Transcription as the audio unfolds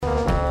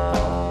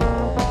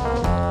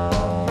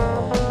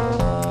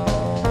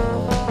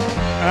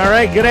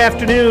right, good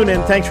afternoon,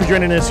 and thanks for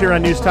joining us here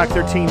on News Talk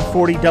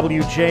 1340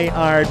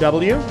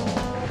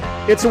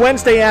 WJRW. It's a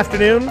Wednesday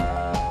afternoon.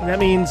 That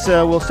means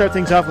we'll start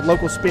things off with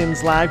Local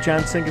Spins Live,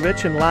 John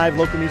Sinkovich, and live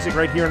local music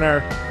right here in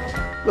our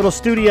little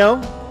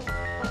studio.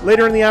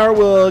 Later in the hour,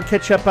 we'll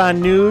catch up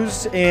on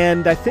news,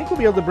 and I think we'll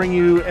be able to bring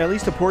you at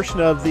least a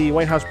portion of the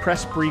White House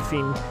press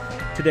briefing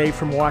today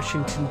from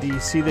Washington,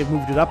 D.C. They've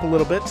moved it up a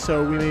little bit,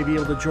 so we may be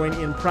able to join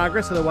in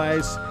progress.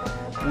 Otherwise,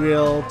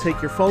 we'll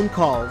take your phone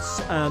calls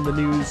on the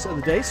news of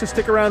the day, so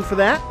stick around for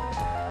that.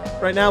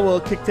 Right now, we'll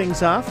kick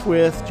things off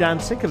with John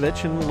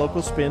Sinkovich and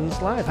Local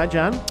Spins Live. Hi,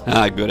 John.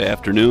 Good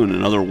afternoon.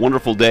 Another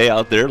wonderful day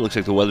out there. Looks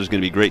like the weather's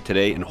going to be great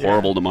today and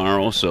horrible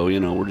tomorrow. So,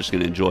 we're just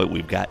going to enjoy what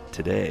we've got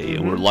today.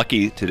 And we're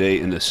lucky today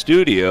in the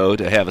studio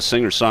to have a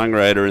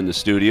singer-songwriter in the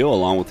studio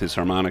along with his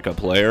harmonica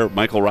player,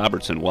 Michael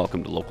Robertson.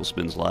 Welcome to Local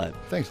Spins Live.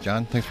 Thanks,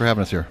 John. Thanks for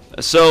having us here.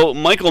 So,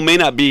 Michael may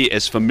not be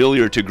as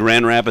familiar to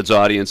Grand Rapids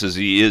audience as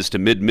he is to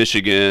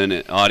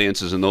mid-Michigan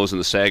audiences and those in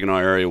the Saginaw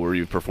area where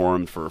you've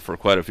performed for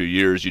quite a few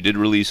years. You did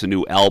release a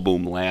new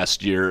album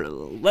last year.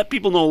 Let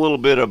people know a little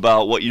bit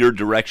about what your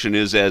direction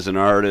is as an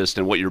artist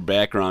and what your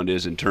background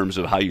is in terms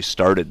of how you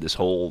started this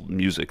whole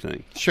music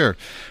thing. Sure.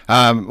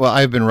 Well,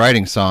 I've been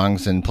writing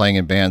songs and playing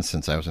in bands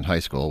since I was in high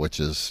school,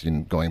 which is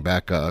going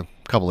back a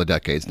couple of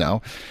decades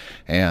now.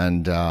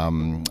 And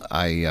I'm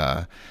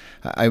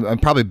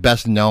probably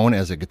best known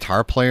as a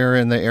guitar player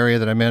in the area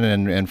that I'm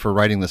in and for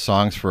writing the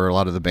songs for a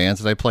lot of the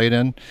bands that I played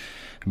in.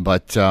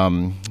 But,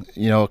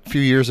 a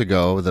few years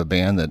ago, the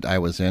band that I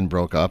was in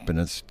broke up,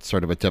 and it's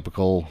sort of a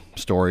typical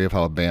story of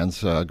how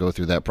bands go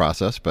through that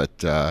process.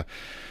 But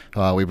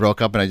we broke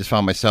up, and I just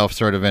found myself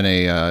sort of in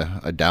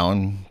a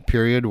down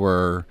period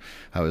where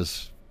I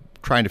was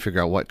trying to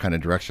figure out what kind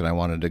of direction I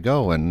wanted to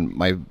go. And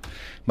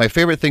my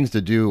favorite things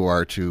to do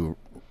are to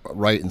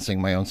write and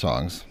sing my own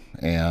songs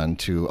and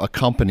to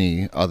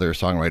accompany other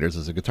songwriters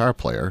as a guitar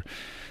player.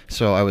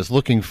 So I was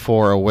looking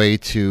for a way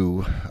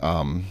to...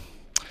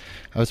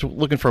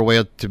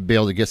 to be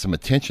able to get some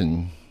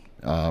attention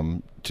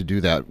to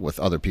do that with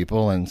other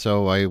people, and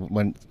so I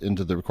went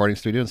into the recording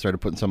studio and started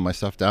putting some of my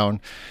stuff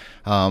down.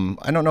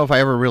 I don't know if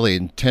I ever really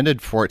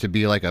intended for it to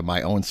be like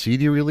my own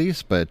CD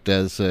release, but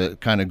as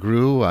it kind of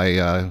grew,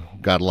 I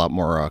got a lot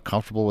more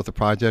comfortable with the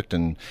project,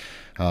 and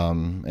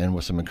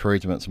with some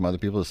encouragement, some other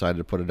people decided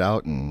to put it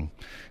out and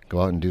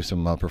go out and do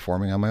some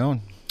performing on my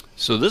own.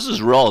 So this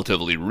is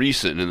relatively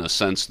recent in the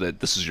sense that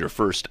this is your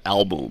first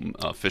album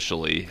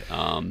officially.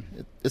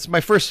 It's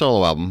my first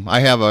solo album.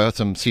 I have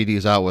some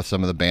CDs out with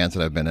some of the bands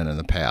that I've been in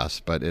the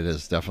past, but it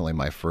is definitely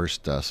my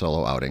first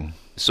solo outing.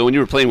 So when you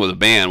were playing with a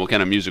band, what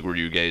kind of music were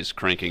you guys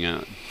cranking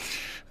out?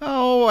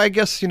 Oh, I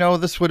guess,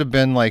 this would have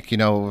been I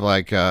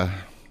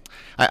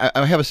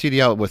have a CD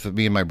out with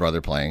me and my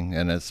brother playing,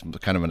 and it's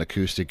kind of an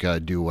acoustic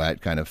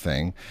duet kind of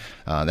thing.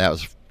 That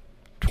was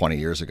 20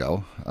 years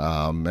ago.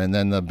 And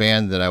then the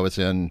band that I was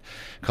in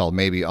called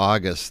Maybe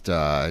August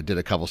did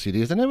a couple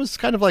CDs, and it was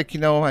kind of like,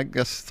 I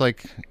guess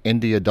like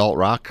indie adult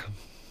rock.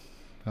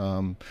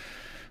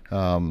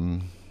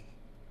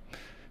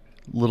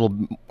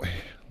 Little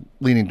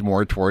leaning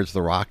more towards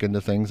the rock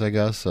into things, I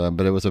guess.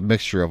 But it was a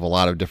mixture of a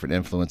lot of different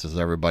influences.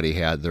 Everybody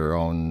had their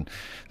own.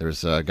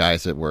 There's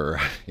guys that were,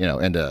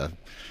 into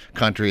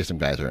country, some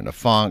guys are into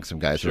funk, some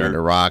guys are into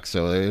rock.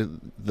 So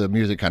the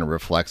music kind of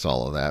reflects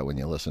all of that when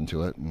you listen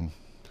to it.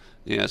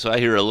 Yeah, so I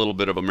hear a little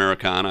bit of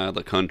Americana,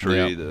 the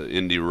country, the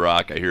indie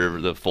rock. I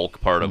hear the folk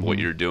part of what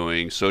you're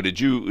doing. So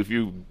if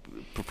you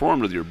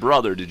performed with your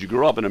brother, did you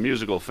grow up in a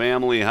musical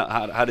family?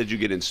 How did you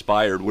get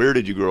inspired? Where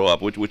did you grow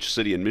up? Which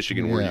city in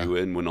Michigan were you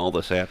in when all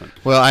this happened?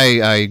 Well,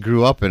 I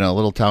grew up in a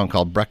little town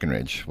called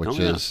Breckenridge, which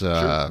is,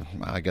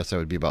 I guess that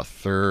would be about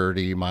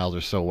 30 miles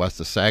or so west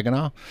of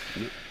Saginaw.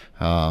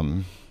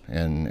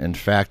 And in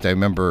fact, I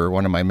remember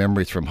one of my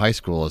memories from high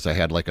school is I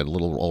had like a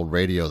little old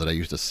radio that I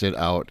used to sit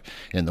out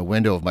in the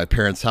window of my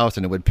parents' house,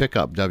 and it would pick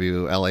up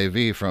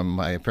WLAV from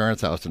my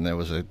parents' house, and it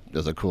was a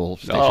cool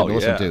station to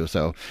listen to.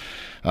 So,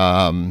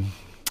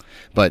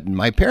 but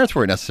my parents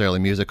weren't necessarily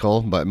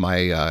musical, but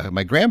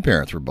my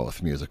grandparents were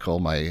both musical.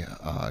 My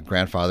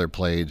grandfather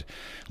played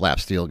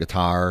lap steel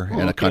guitar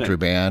in a country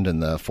band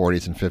in the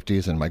 40s and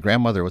 50s, and my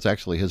grandmother was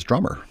actually his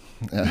drummer.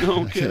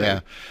 Okay.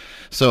 Yeah.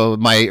 So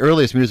my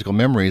earliest musical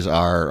memories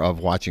are of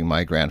watching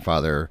my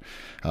grandfather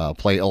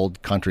play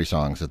old country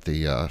songs at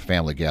the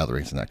family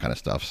gatherings and that kind of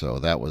stuff. So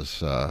that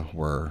was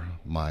where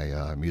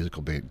my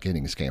musical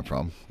beginnings came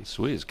from.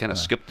 Sweet. It's kind of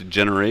skipped a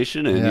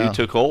generation, and you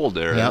took hold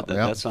there.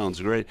 That sounds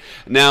great.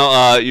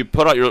 Now, you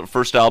put out your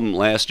first album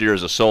last year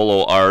as a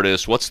solo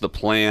artist. What's the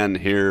plan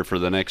here for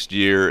the next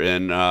year,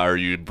 and are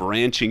you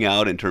branching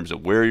out in terms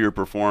of where you're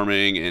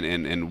performing,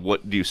 and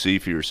what do you see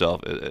for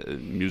yourself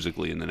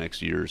musically in the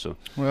next year or so?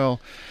 Well,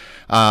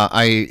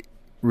 I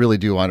really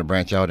do want to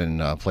branch out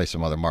and play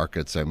some other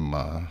markets. I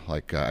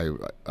want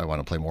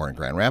to play more in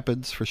Grand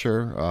Rapids for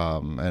sure,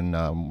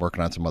 and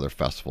working on some other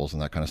festivals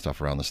and that kind of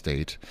stuff around the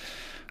state.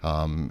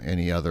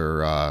 Any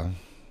other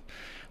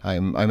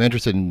I'm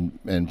interested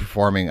in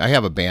performing. I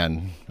have a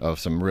band of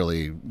some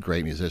really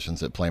great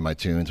musicians that play my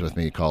tunes with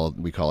me.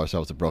 We call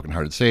ourselves the Broken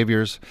Hearted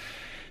Saviors,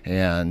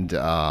 and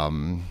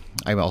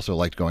I also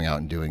like going out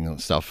and doing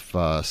stuff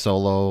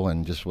solo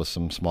and just with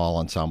some small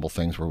ensemble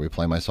things where we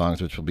play my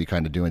songs, which we'll be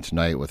kind of doing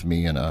tonight with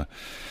me and a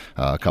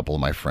couple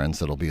of my friends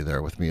that'll be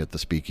there with me at the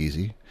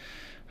Speakeasy.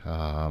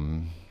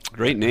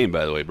 Great name,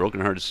 by the way,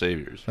 Broken Hearted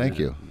Saviors. Thank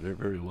you. Very,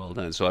 very well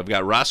done. So I've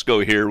got Roscoe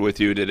here with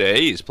you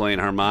today. He's playing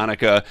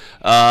harmonica.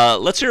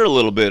 Let's hear a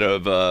little bit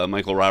of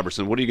Michael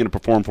Robertson. What are you going to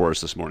perform for us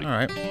this morning? All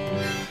right.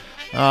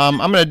 I'm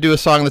going to do a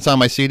song that's on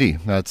my CD.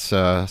 That's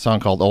a song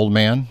called Old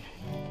Man.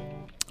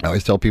 I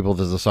always tell people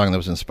this is a song that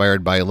was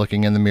inspired by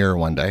looking in the mirror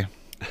one day.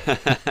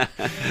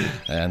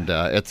 And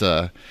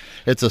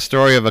it's a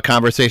story of a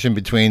conversation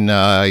between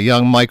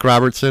young Mike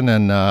Robertson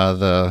and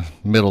the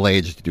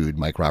middle-aged dude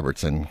Mike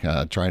Robertson.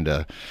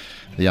 The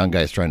young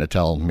guy's trying to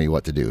tell me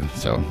what to do.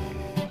 So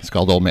it's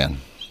called Old Man.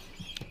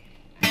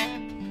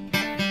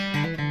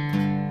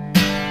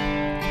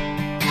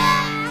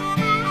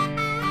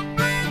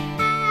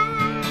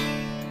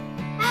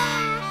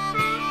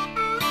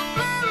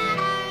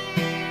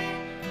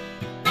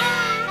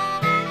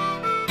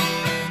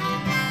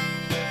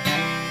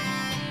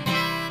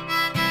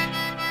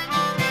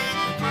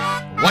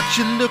 What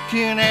you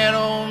looking at,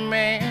 old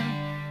man?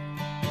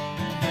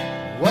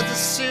 What's the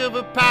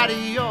silver part of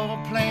your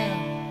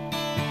plan?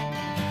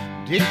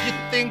 Did you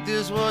think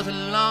this was a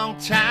long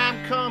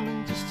time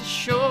coming, just a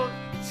short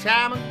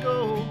time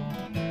ago?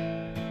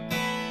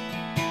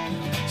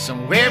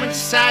 Somewhere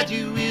inside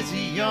you is a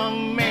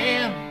young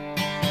man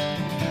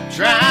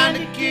trying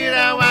to get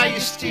out while you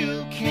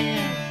still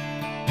can.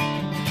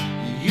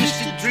 You used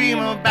to dream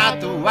about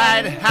the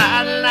white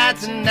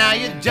highlights, and now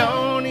you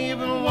don't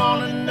even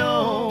want to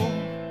know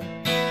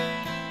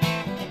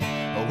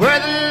where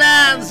the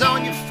lines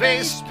on your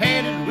face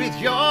painted with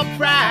your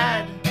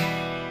pride.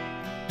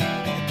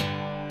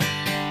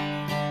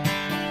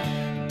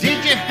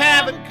 Did you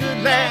have a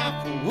good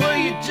laugh, or were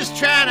you just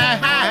trying to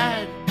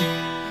hide?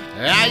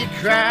 Are you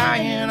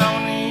crying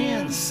on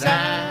the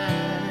inside?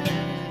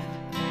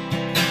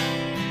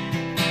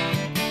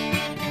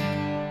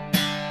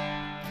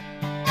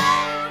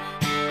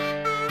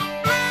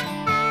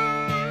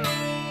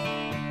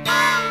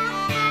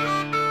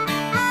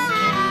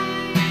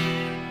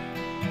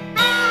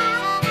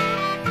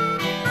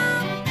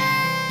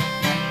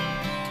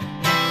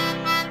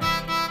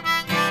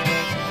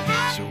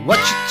 What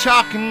you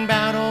talking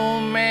about,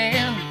 old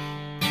man?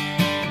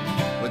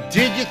 Well,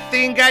 did you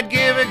think I'd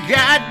give a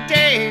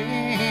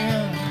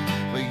goddamn?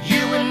 Well,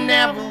 you would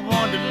never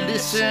want to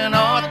listen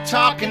or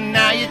talk, and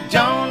now you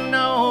don't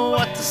know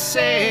what to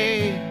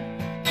say.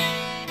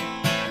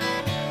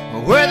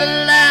 Were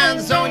the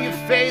lines on your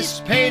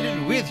face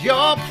painted with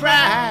your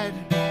pride?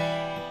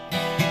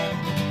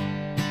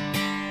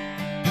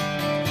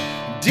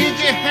 Did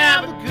you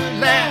have a good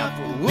laugh,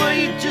 or were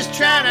you just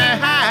trying to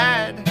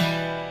hide?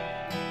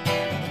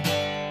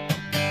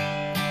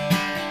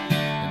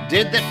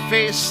 Did that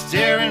face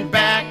staring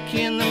back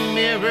in the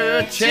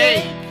mirror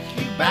take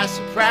you by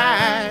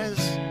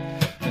surprise?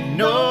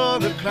 No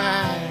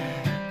reply,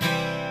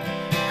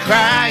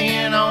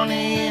 crying on the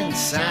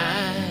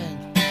inside,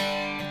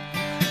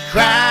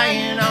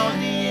 crying on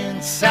the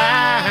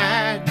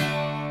inside,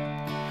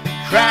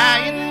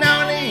 crying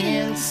on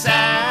the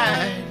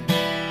inside,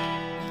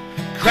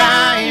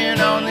 crying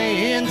on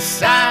the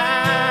inside.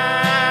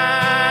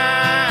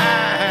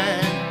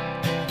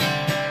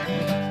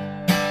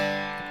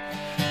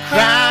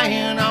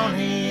 Crying on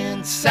the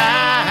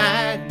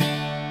inside,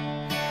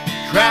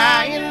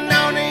 crying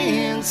on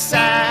the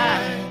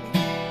inside,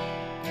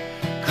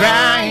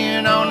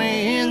 crying on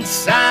the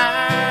inside.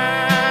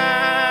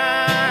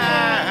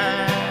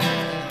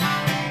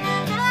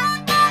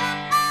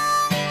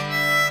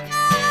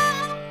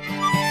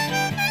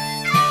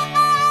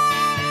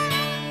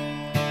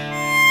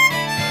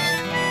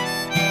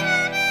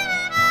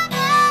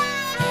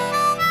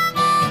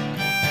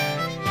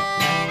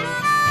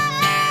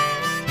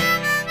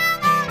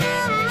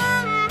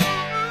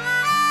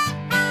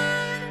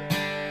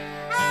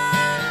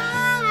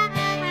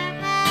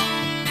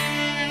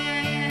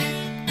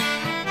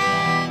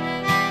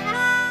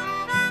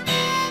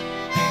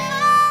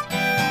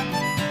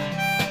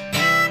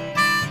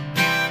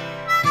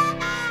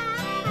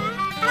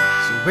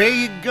 Where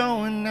you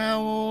going now,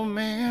 old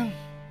man?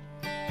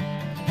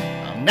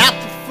 I'm not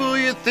the fool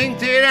you think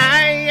that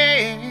I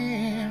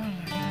am.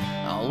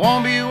 I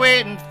won't be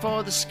waiting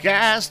for the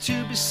skies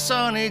to be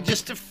sunny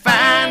just to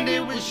find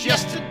it was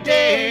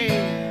yesterday.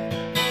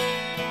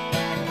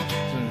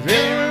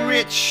 Very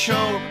rich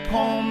or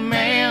poor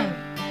man,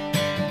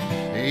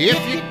 if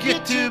you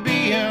get to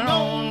be an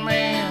old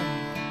man,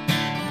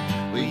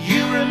 will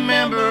you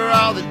remember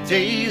all the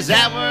days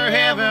that were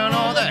heaven,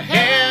 or the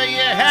hell you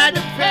had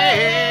to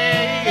pay?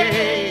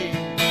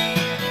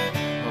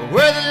 Were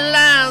the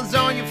lines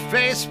on your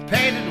face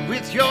painted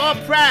with your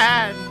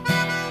pride?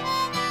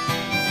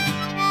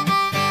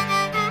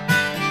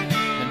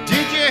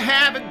 Did you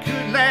have a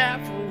good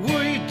laugh, or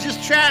were you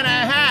just trying to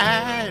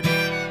hide?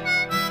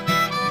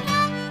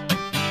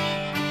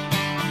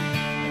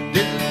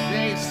 Little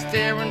face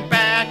staring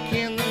back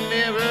in the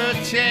mirror,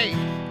 take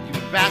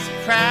you by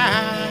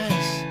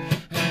surprise,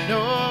 and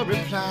no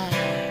reply.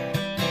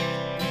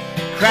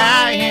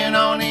 Crying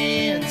on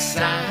the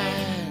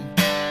inside,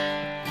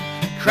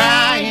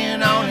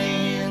 crying on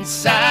the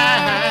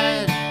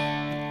inside,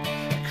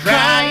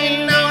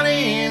 crying on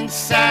the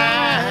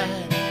inside,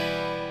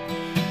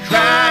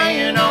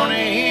 crying on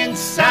the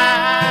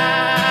inside,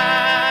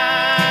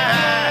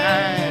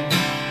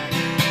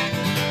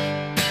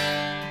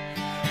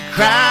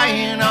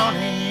 crying on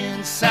the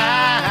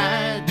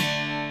inside,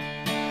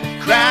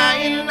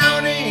 crying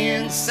on the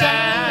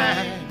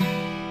inside,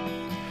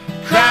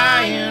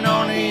 crying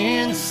on the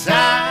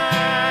inside.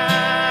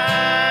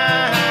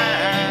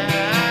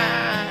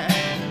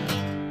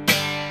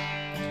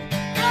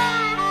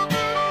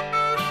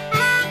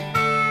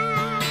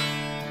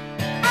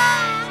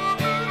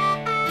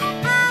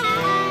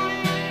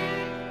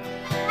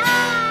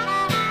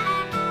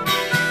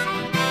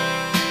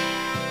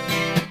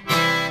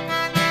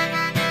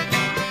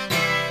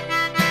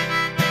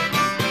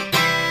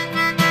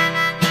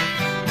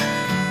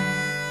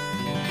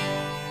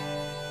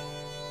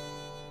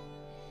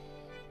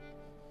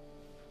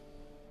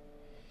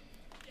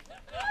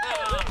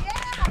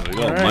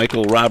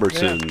 Michael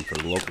Robertson for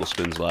the Local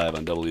Spins Live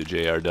on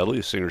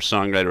WJRW.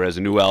 Singer-songwriter has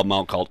a new album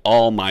out called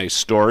All My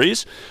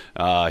Stories.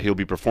 He'll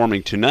be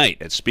performing tonight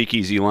at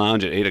Speakeasy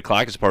Lounge at 8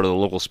 o'clock as part of the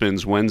Local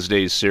Spins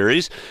Wednesdays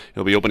series.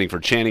 He'll be opening for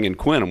Channing and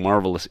Quinn, a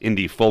marvelous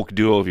indie folk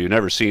duo. If you've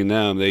never seen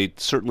them, they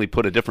certainly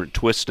put a different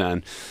twist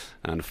on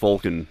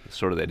folk and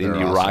sort of that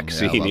indie awesome. rock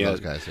scene. I love those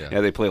guys,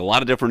 yeah, they play a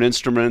lot of different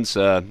instruments.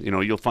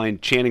 You'll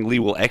find Channing Lee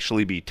will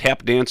actually be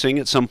tap dancing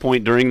at some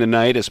point during the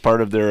night as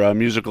part of their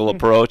musical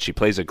approach. He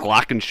plays a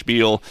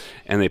glockenspiel,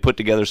 and they put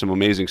together some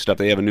amazing stuff.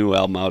 They have a new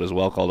album out as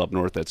well called Up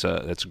North.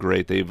 That's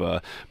great. They've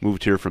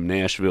moved here from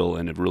Nashville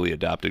and have really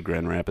adopted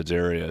Grand Rapids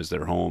area as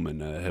their home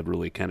and have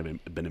really kind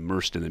of been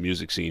immersed in the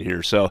music scene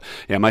here. So,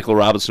 yeah, Michael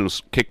Robinson will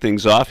kick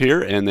things off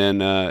here, and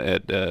then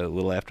at a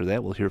little after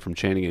that, we'll hear from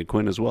Channing and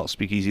Quinn as well.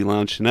 Speakeasy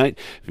Lounge tonight.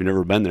 If you've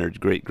never been there, it's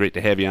great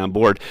to have you on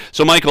board.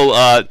 So, Michael,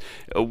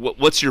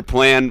 what's your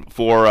plan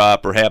for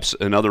perhaps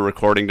another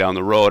recording down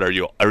the road? Are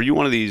you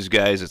one of these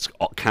guys that's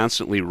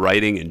constantly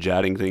writing and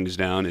jotting things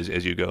down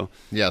as you go?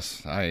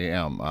 Yes, I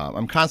am.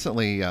 I'm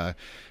constantly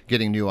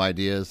getting new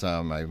ideas.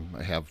 I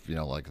have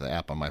like the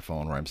app on my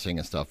phone where I'm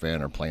singing stuff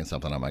in or playing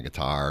something on my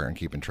guitar and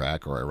keeping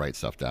track, or I write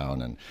stuff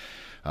down.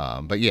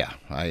 And but yeah,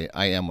 I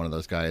am one of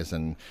those guys,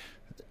 and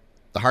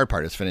the hard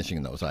part is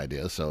finishing those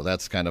ideas. So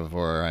that's kind of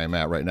where I'm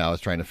at right now, is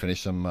trying to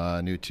finish some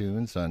new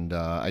tunes. And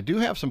I do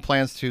have some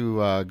plans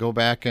to go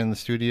back in the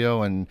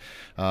studio and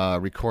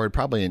record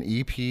probably an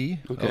EP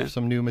of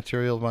some new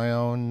material of my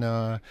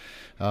own,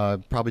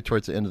 probably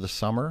towards the end of the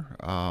summer.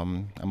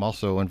 I'm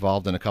also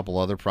involved in a couple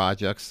other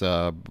projects.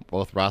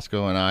 Both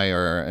Roscoe and I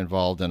are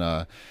involved in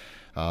an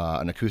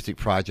acoustic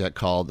project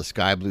called The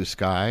Sky Blue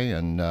Sky,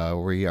 and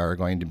we are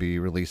going to be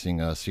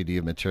releasing a CD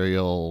of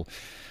material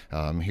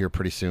here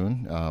pretty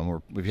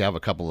soon. We have a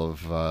couple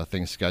of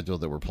things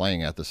scheduled that we're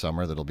playing at this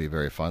summer that'll be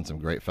very fun. Some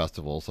great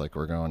festivals, like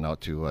we're going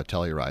out to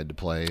Telluride to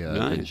play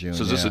in June.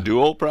 So is this a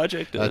duo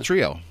project? A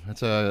trio.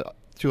 It's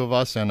two of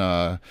us and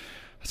a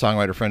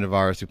songwriter friend of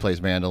ours who plays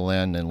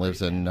mandolin and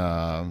lives in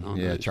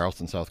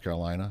Charleston, South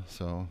Carolina.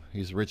 So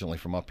he's originally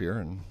from up here,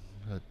 and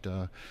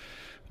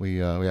we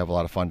have a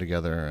lot of fun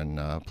together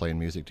and playing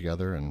music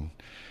together. And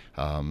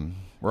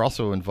we're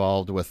also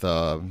involved with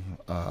a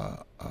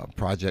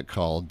project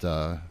called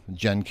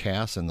Jen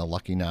Cass and the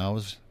Lucky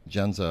Nows.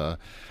 Jen's a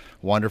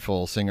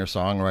wonderful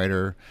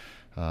singer-songwriter.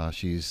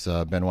 She's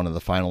been one of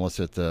the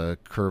finalists at the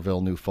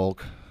Kerrville New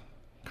Folk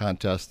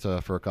contest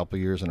for a couple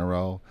years in a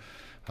row.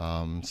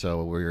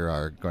 So we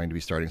are going to be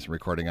starting some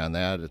recording on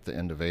that at the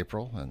end of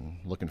April, and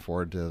looking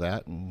forward to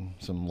that, and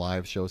some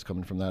live shows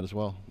coming from that as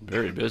well.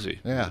 Very busy.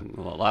 Yeah.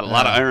 A lot of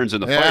irons in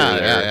the fire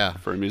there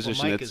for a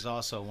musician. Well, Mike is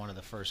also one of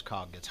the first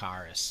cog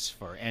guitarists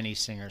for any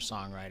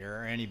singer-songwriter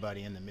or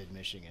anybody in the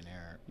Mid-Michigan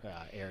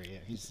area.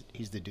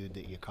 He's the dude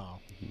that you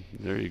call.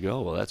 There you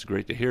go. Well, that's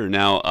great to hear.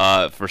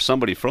 Now, for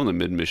somebody from the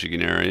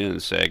Mid-Michigan area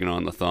and Saginaw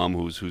on the Thumb,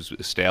 who's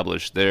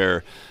established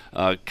there,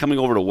 coming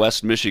over to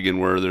West Michigan,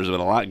 where there's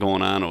been a lot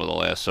going on over the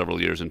last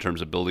several years in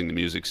terms of building the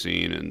music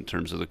scene, in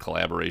terms of the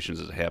collaborations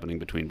that's happening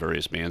between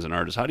various bands and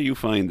artists. How do you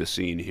find the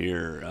scene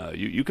here?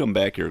 You come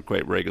back here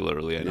quite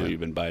regularly. I know you've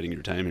been biding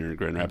your time here in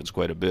Grand Rapids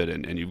quite a bit,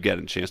 and you've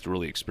gotten a chance to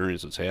really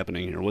experience what's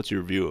happening here. What's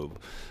your view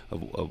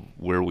of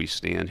where we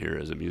stand here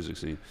as a music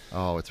scene?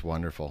 Oh, it's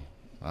wonderful.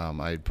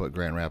 I'd put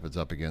Grand Rapids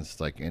up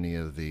against like any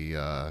of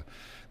the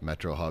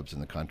metro hubs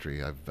in the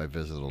country. I've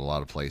visited a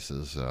lot of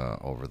places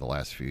over the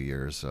last few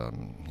years,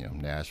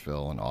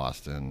 Nashville and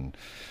Austin,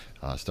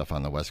 stuff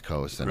on the West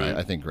Coast, and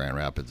I think Grand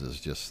Rapids is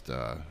just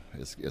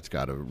it's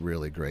got a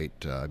really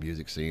great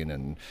music scene,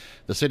 and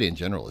the city in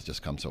general has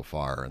just come so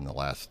far in the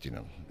last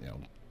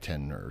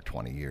 10 or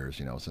 20 years,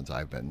 since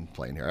I've been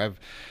playing here. I've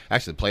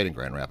actually played in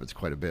Grand Rapids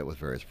quite a bit with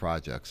various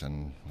projects,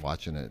 and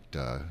watching it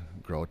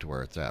grow to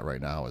where it's at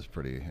right now is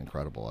pretty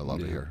incredible. I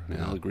love it here.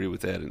 Yeah, I'll agree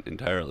with that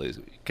entirely.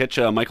 Catch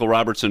Michael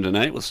Robertson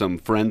tonight with some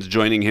friends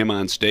joining him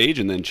on stage,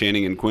 and then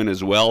Channing and Quinn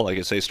as well. Like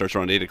I say, starts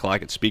around 8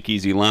 o'clock at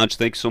Speakeasy Lounge.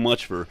 Thanks so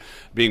much for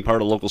being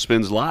part of Local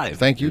Spins Live.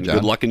 Thank you, and John.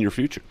 Good luck in your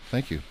future.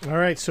 Thank you. All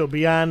right, so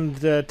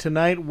beyond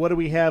tonight, what do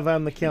we have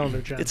on the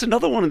calendar, John? It's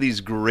another one of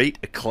these great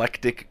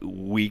eclectic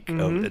week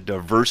of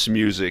diverse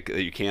music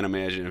that you can't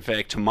imagine. In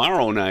fact,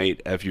 tomorrow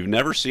night, if you've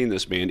never seen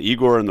this band,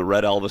 Igor and the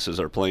Red Elvises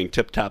are playing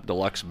Tip Top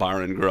Deluxe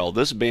Bar and Grill.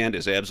 This band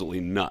is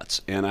absolutely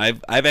nuts, and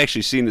I've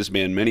actually seen this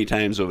band many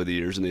times over the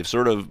years, and they've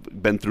sort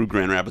of been through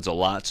Grand Rapids a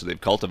lot, so they've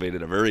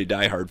cultivated a very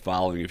diehard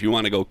following. If you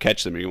want to go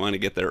catch them or you want to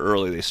get there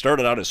early, they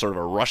started out as sort of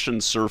a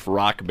Russian surf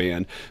rock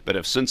band, but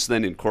have since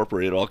then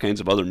incorporated all kinds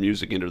of other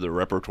music into their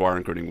repertoire,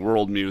 including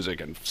world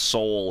music and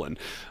soul and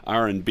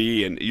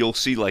R&B, and you'll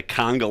see like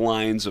conga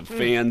lines of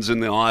fans in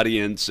the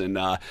audience. And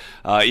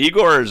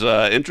Igor is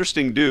an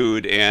interesting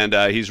dude, and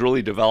he's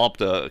really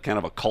developed a kind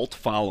of a cult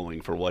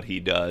following for what he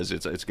does.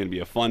 It's going to be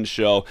a fun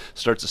show.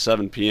 Starts at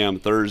 7 p.m.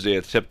 Thursday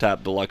at Tip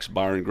Top Deluxe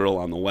Bar and Grill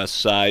on the west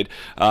side.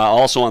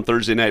 Also on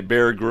Thursday night,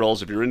 Bear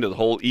Grylls. If you're into the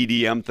whole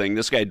EDM thing,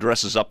 this guy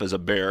dresses up as a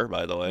bear,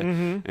 by the way,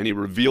 and he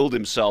revealed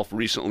himself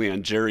recently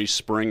on Jerry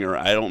Springer.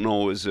 I don't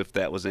know as if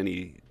that was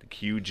any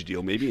huge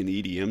deal, maybe an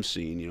EDM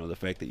scene, the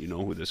fact that you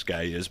know who this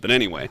guy is. But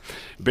anyway,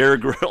 Bear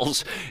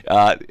Grylls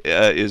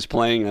is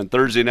playing on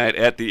Thursday night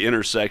at the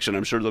Intersection.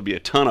 I'm sure there'll be a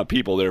ton of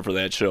people there for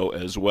that show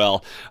as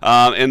well.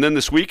 And then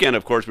this weekend,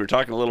 of course, we were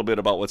talking a little bit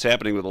about what's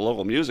happening with the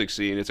local music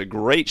scene. It's a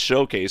great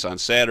showcase on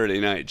Saturday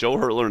night. Joe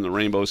Hurtler and the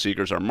Rainbow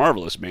Seekers are a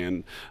marvelous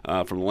band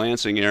from the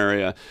Lansing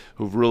area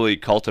who've really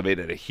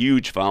cultivated a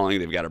huge following.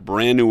 They've got a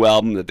brand new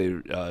album that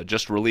they're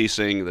just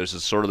releasing. There's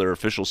sort of their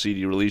official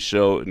CD release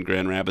show in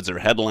Grand Rapids. They're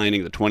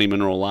headlining the 20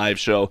 Monroe Live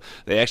show.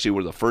 They actually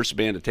were the first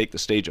band to take the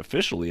stage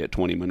officially at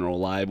 20 Monroe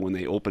Live when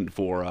they opened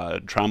for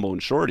Trombone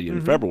Shorty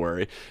in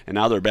February, and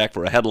now they're back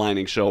for a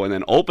headlining show. And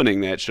then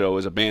opening that show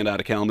is a band out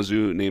of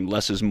Kalamazoo named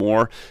Less Is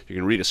More. You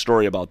can read a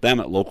story about them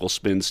at Local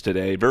Spins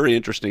today. Very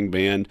interesting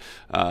band,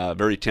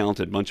 very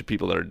talented bunch of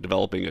people that are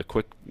developing a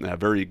quick,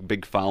 very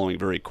big following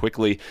very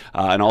quickly.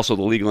 And also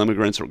the Legal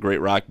Immigrants, a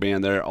great rock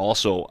band. They're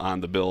also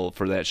on the bill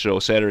for that show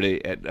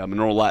Saturday at 20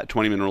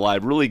 Monroe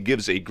Live. Really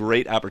gives a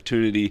great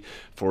opportunity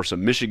for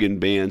some Michigan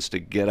bands to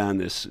get on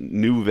this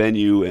new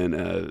venue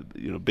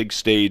and big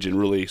stage and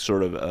really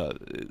sort of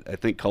I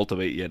think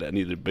cultivate yet an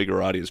even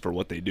bigger audience for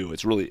what they do.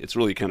 It's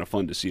really kind of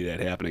fun to see that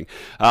happening.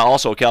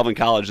 Also, Calvin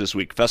College this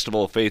week,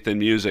 Festival of Faith in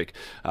Music.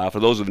 For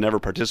those who've never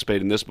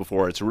participated in this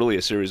before, it's really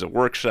a series of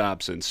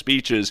workshops and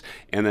speeches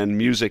and then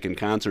music and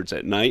concerts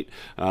at night.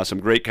 Some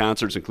great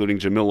concerts including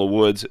Jamila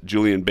Woods,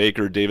 Julian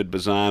Baker, David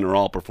Bazan are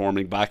all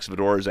performing. Box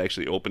Fedora is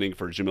actually opening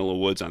for Jamila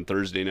Woods on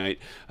Thursday night.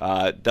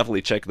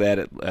 Definitely check that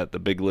at the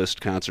Big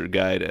List Concert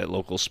Guide at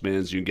Local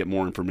Spins. You can get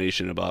more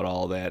information about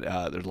all that.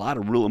 There's a lot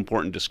of real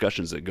important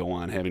discussions that go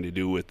on having to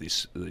do with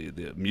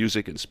the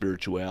music and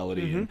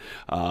spirituality.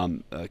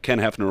 And Ken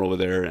Hefner over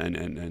there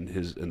and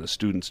the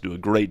students do a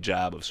great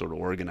job of sort of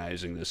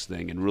organizing this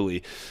thing and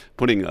really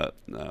putting a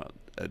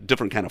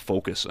different kind of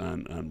focus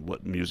on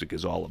what music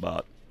is all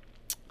about.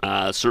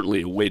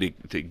 Certainly a way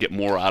to get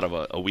more out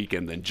of a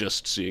weekend than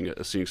just seeing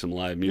some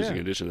live music.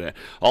 In addition to that,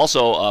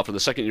 also for the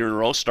second year in a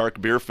row,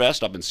 Stark Beer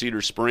Fest up in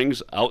Cedar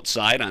Springs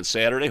outside on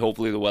Saturday.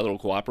 Hopefully the weather will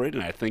cooperate,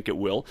 and I think it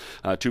will.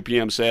 2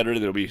 p.m. Saturday,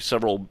 there'll be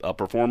several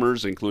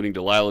performers, including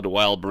Delilah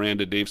DeWild,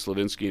 Miranda, Dave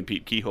Slavinsky, and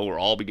Pete Kehoe will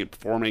all begin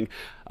performing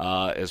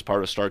as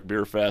part of Stark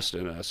Beer Fest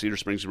and Cedar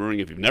Springs Brewing.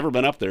 If you've never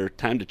been up there,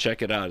 time to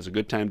check it out. It's a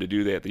good time to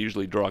do that. They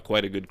usually draw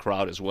quite a good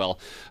crowd as well.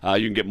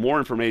 You can get more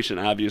information,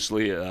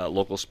 obviously, at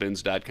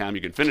localspins.com.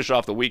 You can finish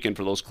off the weekend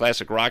for those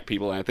classic rock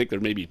people, and I think there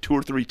may be 2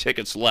 or 3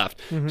 tickets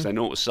left because I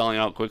know it was selling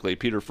out quickly.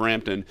 Peter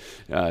Frampton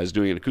is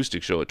doing an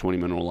acoustic show at 20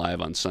 Monroe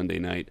Live on Sunday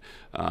night,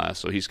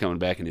 so he's coming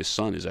back, and his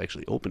son is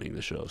actually opening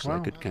the show, so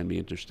that could kind of be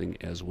interesting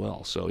as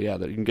well. So, yeah,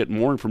 you can get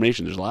more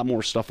information. There's a lot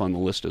more stuff on the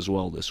list as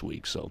well this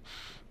week, so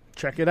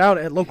check it out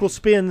at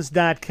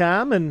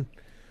localspins.com, and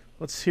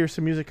let's hear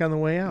some music on the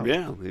way out.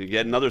 Yeah, you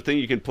got another thing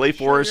you can play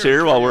for us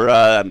here while we're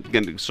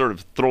going to sort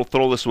of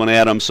throw this one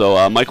at him.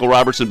 So Michael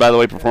Robertson, by the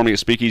way, performing at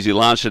Speakeasy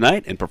Lounge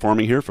tonight and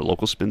performing here for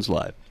Local Spins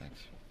Live.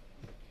 Thanks.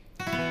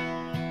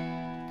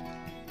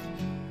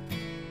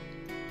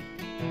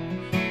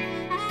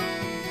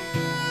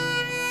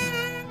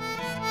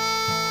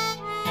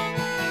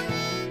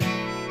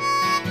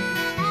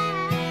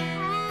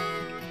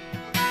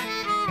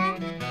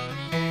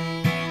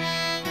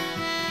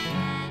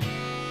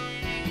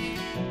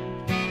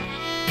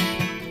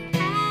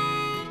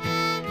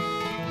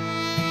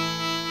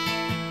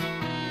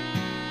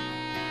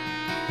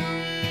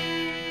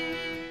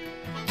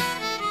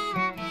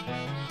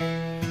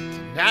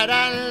 Tonight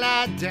I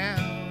lie down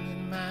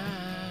in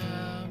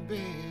my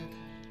bed,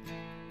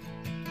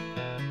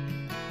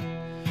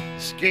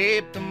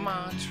 escape the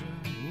mantra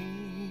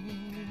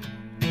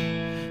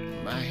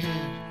in my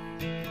head.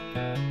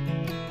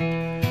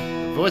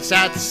 The voice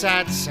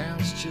outside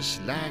sounds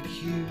just like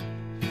you,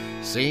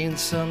 saying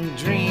some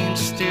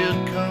dreams still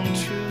come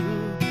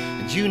true,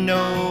 and you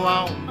know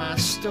all my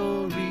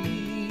stories.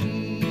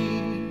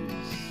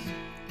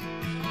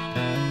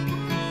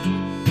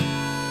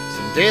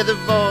 Someday the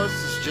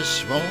voices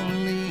just won't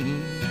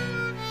leave.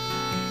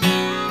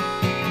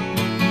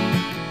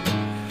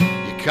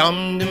 You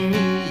come to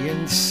me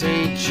and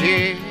say,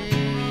 just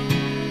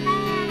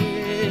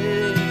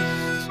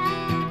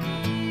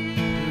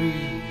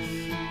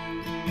breathe.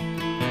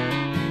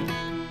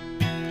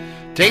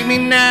 Take me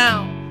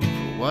now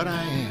for what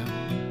I am,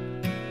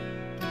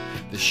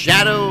 the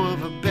shadow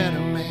of a better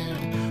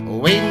man,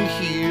 waiting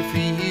here for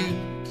you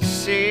to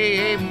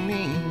save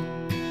me.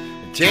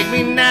 Take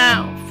me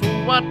now for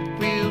what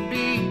will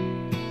be,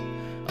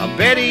 a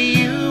better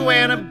you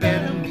and a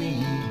better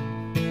me.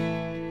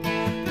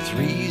 There's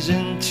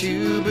reason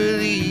to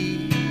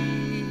believe,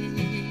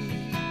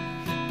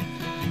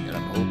 and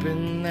I'm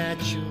hoping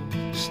that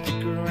you'll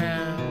stick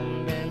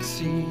around and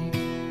see.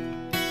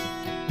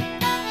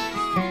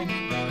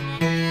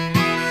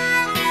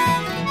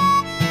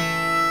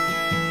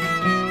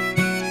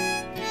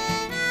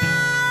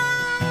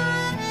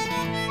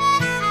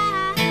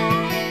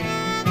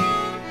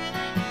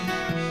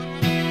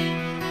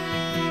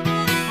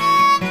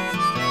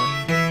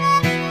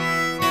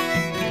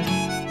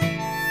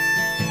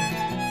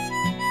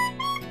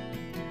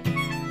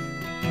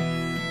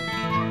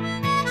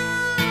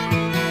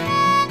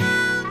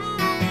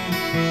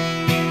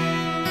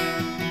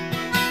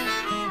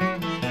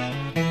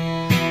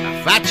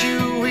 Fight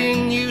you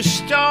when you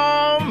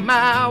storm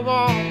my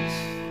walls,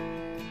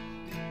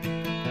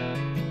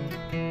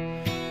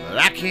 but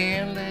I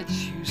can't let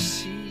you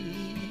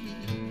see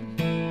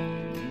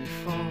me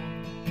fall,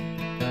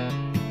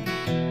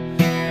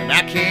 and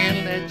I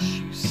can't let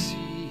you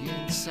see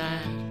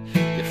inside.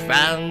 You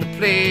find the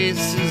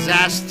places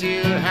I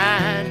still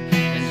hide,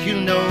 and you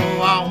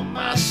know all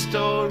my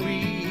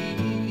stories.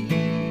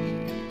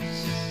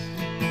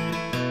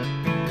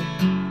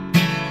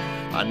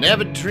 I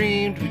never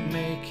dreamed we'd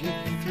make it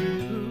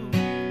through.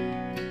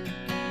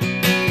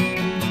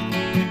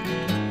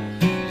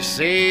 You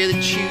say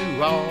that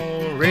you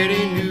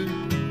already knew.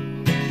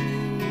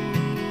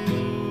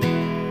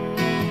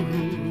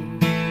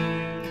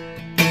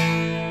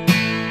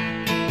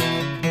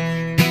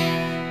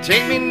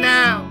 Take me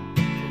now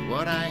for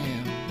what I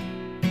am,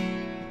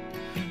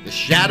 the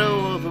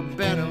shadow of a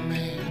better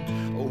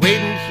man,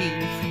 waiting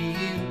here for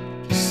you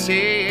to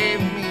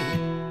save me.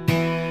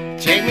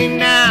 Take me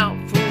now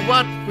for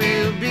what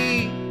will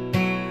be,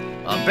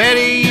 a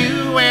better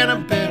you and a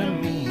better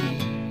me.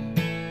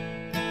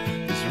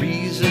 There's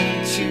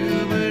reason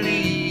to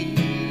believe.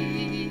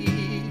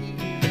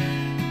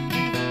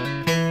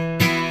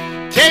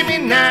 Take me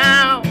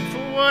now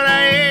for what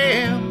I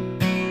am,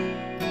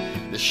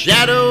 the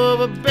shadow of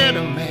a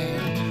better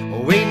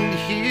man, waiting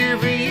here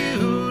for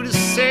you to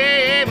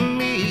save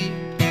me.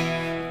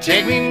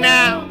 Take me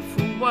now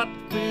for what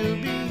will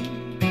be,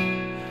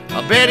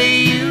 a better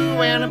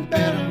you and a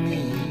better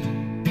me.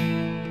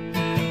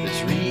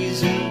 There's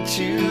reason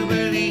to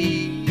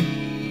believe,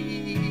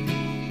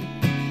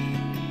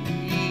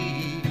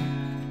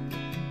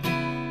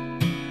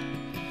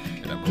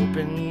 and I'm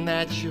hoping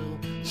that you'll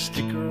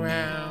stick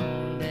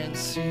around and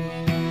see.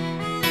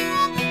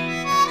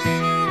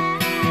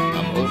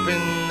 I'm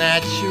hoping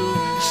that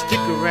you'll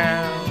stick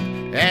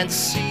around and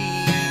see.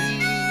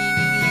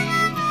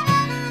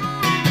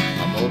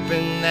 I'm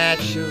hoping that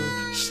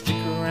you'll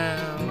stick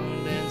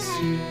around and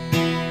see.